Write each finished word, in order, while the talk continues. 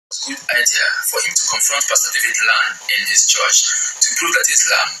Good idea for him to confront Pastor David Land in his church to prove that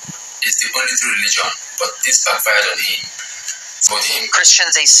Islam is the only true religion, but this backfired on him.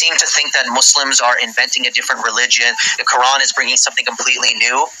 Christians, they seem to think that Muslims are inventing a different religion. The Quran is bringing something completely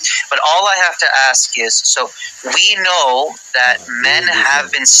new. But all I have to ask is, so we know that men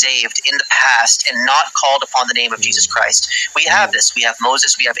have been saved in the past and not called upon the name of Jesus Christ. We have this. We have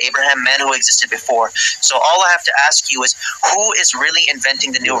Moses. We have Abraham, men who existed before. So all I have to ask you is, who is really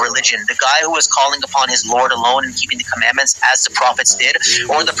inventing the new religion? The guy who is calling upon his Lord alone and keeping the commandments as the prophets did?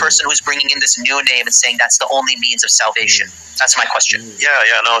 Or the person who's bringing in this new name and saying that's the only means of salvation? That's my question.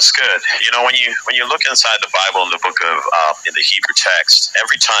 No, it's good. You know, when you look inside the Bible in the book of in the Hebrew text,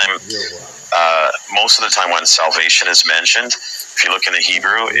 every time, most of the time when salvation is mentioned, if you look in the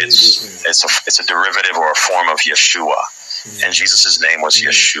Hebrew, it's a derivative or a form of Yeshua, and Jesus' name was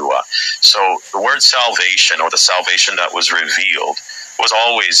Yeshua. So the word salvation, or the salvation that was revealed, was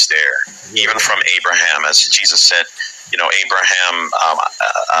always there, even from Abraham, as Jesus said. You know, Abraham,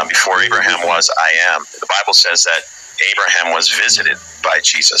 before Abraham was, I am. The Bible says that Abraham was visited by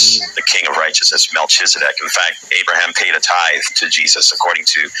Jesus, the King of Righteousness, Melchizedek. In fact, Abraham paid a tithe to Jesus, according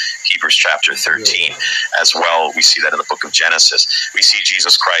to Hebrews chapter 13. As well, we see that in the book of Genesis. We see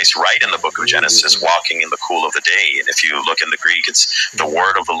Jesus Christ right in the book of Genesis, walking in the cool of the day. And if you look in the Greek, it's the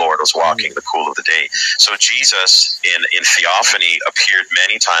word of the Lord was walking the cool of the day. So Jesus, in theophany, appeared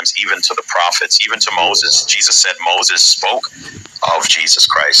many times, even to the prophets, even to Moses. Jesus said Moses spoke of Jesus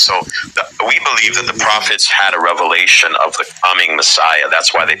Christ. So we believe that the prophets had a revelation of the coming Messiah.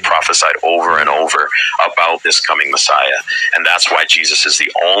 That's why they prophesied over and over about this coming Messiah. And that's why Jesus is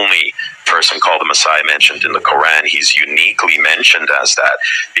the only person called the Messiah mentioned in the Quran. He's uniquely mentioned as that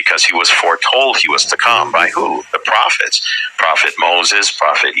because he was foretold he was to come by who? The prophets. Prophet Moses,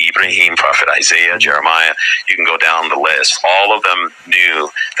 Prophet Ibrahim, Prophet Isaiah, Jeremiah. You can go down the list. All of them knew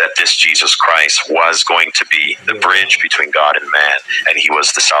that this Jesus Christ was going to be the bridge between God and man, and he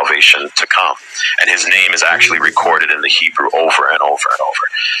was the salvation to come. And his name is actually recorded in the Hebrew over and over and over.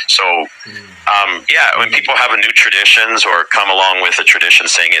 So, when people have a new traditions or come along with a tradition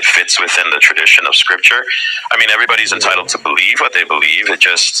saying it fits within the tradition of Scripture, I mean, everybody's entitled to believe what they believe. It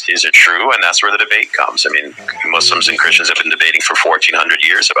just, is it true? And that's where the debate comes. I mean, Muslims and Christians have been debating for 1,400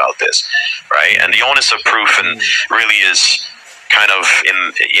 years about this, right? And the onus of proof and really is kind of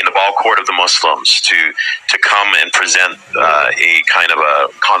in the ball court of the Muslims to come and present a kind of a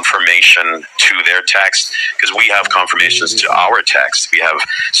confirmation to their text, because we have confirmations to our text. We have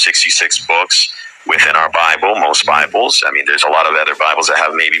 66 books within our Bible, most Bibles. I mean, there's a lot of other Bibles that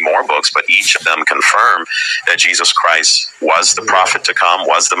have maybe more books, but each of them confirm that Jesus Christ was the prophet to come,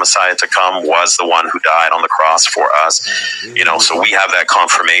 was the Messiah to come, was the one who died on the cross for us. You know, so we have that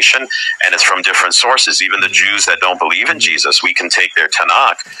confirmation, and it's from different sources. Even the Jews that don't believe in Jesus, we can take their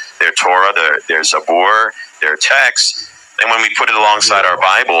Tanakh, their Torah, their Zabur, their text, and when we put it alongside our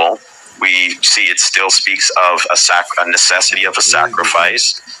Bible, we see it still speaks of a necessity of a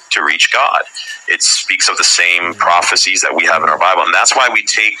sacrifice to reach God. It speaks of the same prophecies that we have in our Bible, and that's why we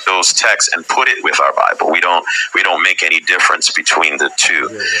take those texts and put it with our Bible. We don't make any difference between the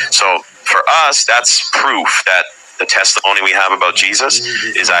two. So for us, that's proof that the testimony we have about Jesus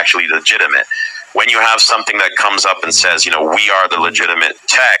is actually legitimate. When you have something that comes up and says, you know, we are the legitimate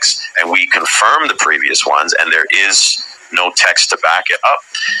text, and we confirm the previous ones, and there is no text to back it up.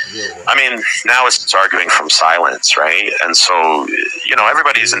 I mean, now it's arguing from silence, right? And so, you know,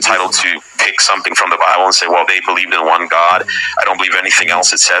 everybody's entitled to pick something from the Bible and say, well, they believed in one God. I don't believe anything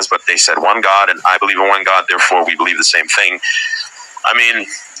else it says, but they said one God, and I believe in one God, therefore we believe the same thing. I mean,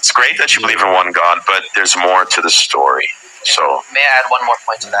 it's great that you believe in one God, but there's more to the story. So, may I add one more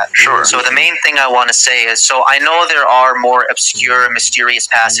point to that? Sure. So the main thing I want to say is, so I know there are more obscure, mysterious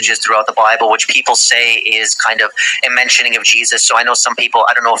passages throughout the Bible which people say is kind of a mentioning of Jesus. So I know some people,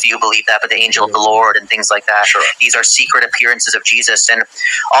 I don't know if you believe that, but the angel of the Lord and things like that. Sure. These are secret appearances of Jesus. And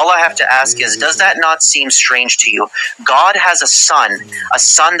all I have to ask is, does that not seem strange to you? God has a son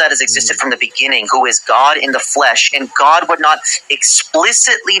that has existed from the beginning, who is God in the flesh, and God would not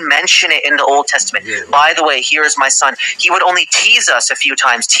explicitly mention it in the Old Testament. By the way, here is my son. He would only tease us a few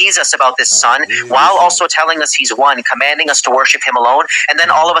times, tease us about this son, while also telling us he's one, commanding us to worship him alone, and then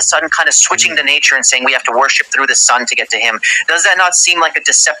all of a sudden kind of switching the nature and saying we have to worship through the son to get to him. Does that not seem like a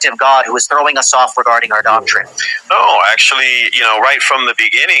deceptive God who is throwing us off regarding our doctrine? No, actually, you know, right from the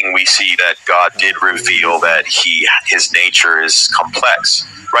beginning, we see that God did reveal that his nature is complex.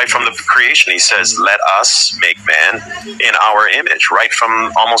 Right from the creation, he says, let us make man in our image, right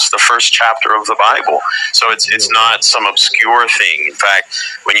from almost the first chapter of the Bible. So it's not some obscure thing. In fact,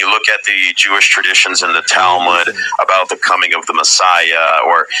 when you look at the Jewish traditions in the Talmud about the coming of the Messiah,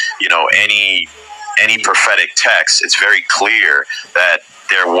 or any prophetic text, it's very clear that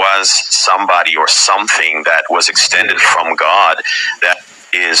there was somebody or something that was extended from God that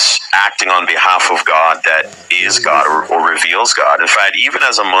is acting on behalf of God, that is God or reveals God. In fact, even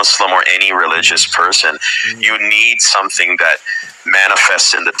as a Muslim or any religious person, you need something that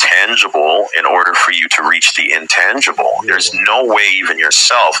manifests in the tangible in order for you to reach the intangible. There's no way even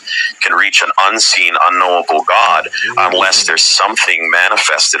yourself can reach an unseen, unknowable God unless there's something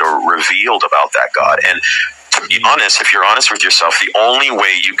manifested or revealed about that God. And to be honest, if you're honest with yourself, the only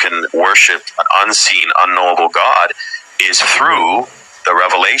way you can worship an unseen, unknowable God is through the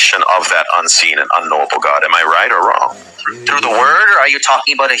revelation of that unseen and unknowable God. Am I right or wrong? Through the word, or are you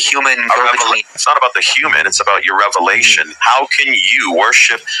talking about a human go-between? It's not about the human, it's about your revelation. How can you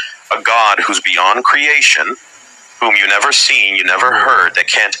worship a God who's beyond creation, whom you never seen, you never heard, that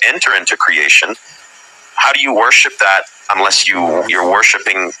can't enter into creation? How do you worship that unless you're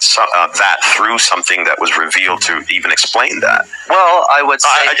worshiping that through something that was revealed to even explain that? Well, I would say...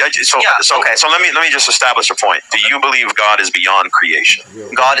 So let me just establish a point. Do you believe God is beyond creation?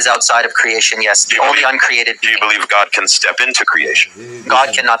 God is outside of creation, yes. The only uncreated... Do you believe God can step into creation?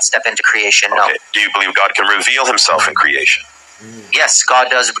 God cannot step into creation, no. Okay. Do you believe God can reveal himself in creation? Yes, God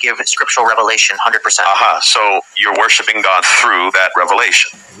does give scriptural revelation, 100%. So you're worshiping God through that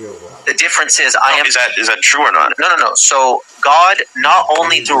revelation. The difference is Is that true or not? No. So God, not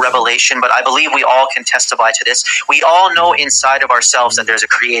only through revelation, but I believe we all can testify to this. We all know inside of ourselves that there's a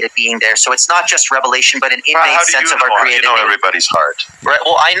created being there. So it's not just revelation, but an innate sense of our created being. How do you know everybody's heart? Right.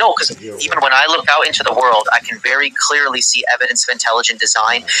 Well, I know because even when I look out into the world, I can very clearly see evidence of intelligent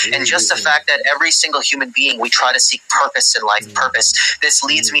design. And just the fact that every single human being, we try to seek purpose in life, this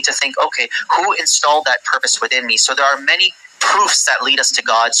leads me to think, okay, who installed that purpose within me? So there are many proofs that lead us to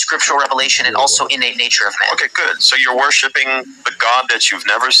God, scriptural revelation, and also innate nature of man. Okay, good. So you're worshiping the God that you've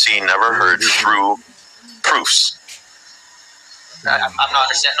never seen, never heard through proofs. I'm not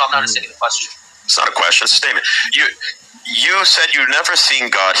understanding. No, I'm not understanding the question. It's not a question, it's a statement. You said you've never seen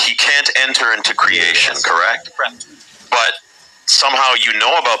God. He can't enter into creation, correct? Correct. But somehow you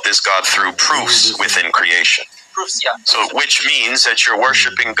know about this God through proofs within creation. Proofs, yeah. So, which means that you're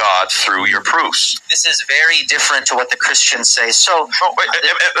worshiping God through your proofs. This is very different to what the Christians say. So,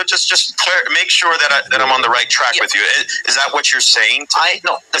 just make sure that I'm on the right track with you. Is that what you're saying?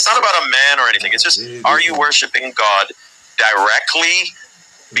 No, it's not about a man or anything. It's just, are you worshiping God directly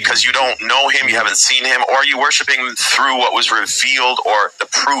because you don't know him, you haven't seen him, or are you worshiping him through what was revealed or the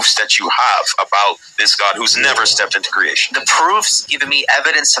proofs that you have about this God who's never stepped into creation? The proofs give me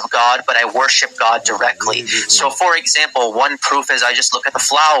evidence of God, but I worship God directly. So, for example, one proof is I just look at the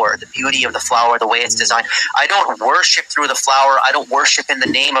flower, the beauty of the flower, the way it's designed. I don't worship through the flower. I don't worship in the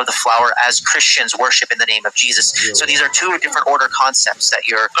name of the flower as Christians worship in the name of Jesus. So these are two different order concepts that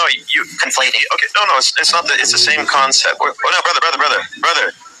you're conflating. Okay, no, it's not. It's the same concept. Oh no,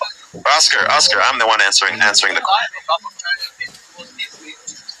 brother. Oscar, I'm the one answering the.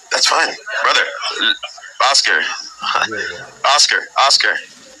 That's fine, brother. Oscar.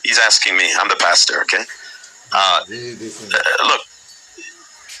 He's asking me. I'm the pastor. Okay. Look,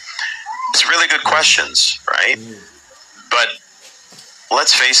 it's really good questions, right? But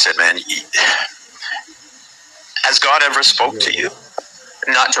let's face it, man. Has God ever spoke to you?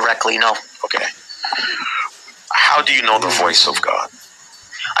 Not directly, no. Okay. How do you know the voice of God?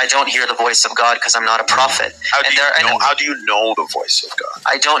 I don't hear the voice of God because I'm not a prophet. How do you know the voice of God?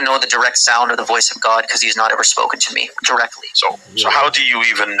 I don't know the direct sound of the voice of God because he's not ever spoken to me directly. So how do you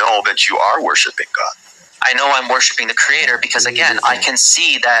even know that you are worshiping God? I know I'm worshiping the Creator because, again, I can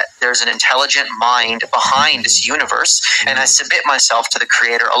see that there's an intelligent mind behind this universe, and I submit myself to the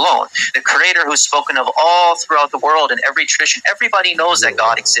Creator alone. The Creator who's spoken of all throughout the world in every tradition. Everybody knows that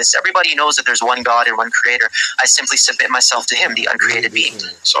God exists. Everybody knows that there's one God and one Creator. I simply submit myself to Him, the uncreated being.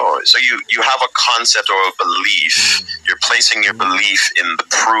 So you have a concept or a belief. You're placing your belief in the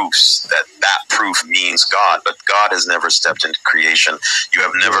proofs that proof means God, but God has never stepped into creation. You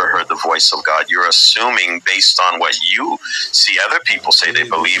have never heard the voice of God. You're assuming based on what you see other people say they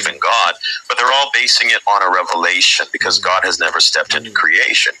believe in God, but they're all basing it on a revelation because God has never stepped into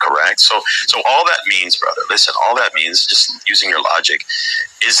creation, correct? So all that means, brother, listen, all that means, just using your logic,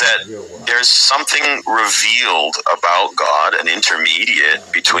 is that there's something revealed about God, an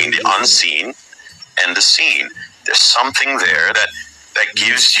intermediate between the unseen and the seen. There's something there that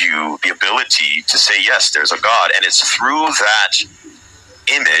gives you the ability to say, yes, there's a God, and it's through that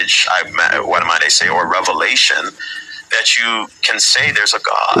image, what might I say, or revelation, that you can say there's a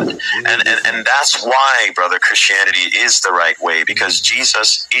God. And that's why, brother, Christianity is the right way, because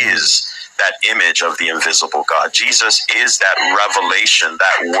Jesus is that image of the invisible God. Jesus is that revelation,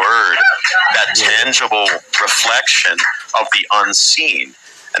 that word, that tangible reflection of the unseen.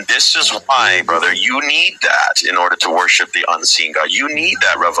 And this is why, brother, you need that in order to worship the unseen God. You need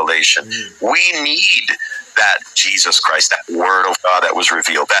that revelation. We need that Jesus Christ, that word of God that was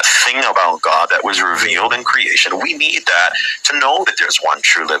revealed, that thing about God that was revealed in creation. We need that to know that there's one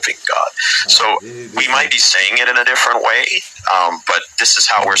true living God. So we might be saying it in a different way, but this is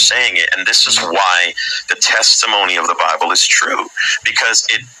how we're saying it. And this is why the testimony of the Bible is true, because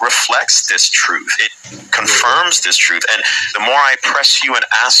it reflects this truth. It confirms this truth. And the more I press you and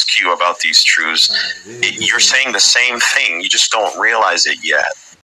ask you about these truths, you're saying the same thing. You just don't realize it yet.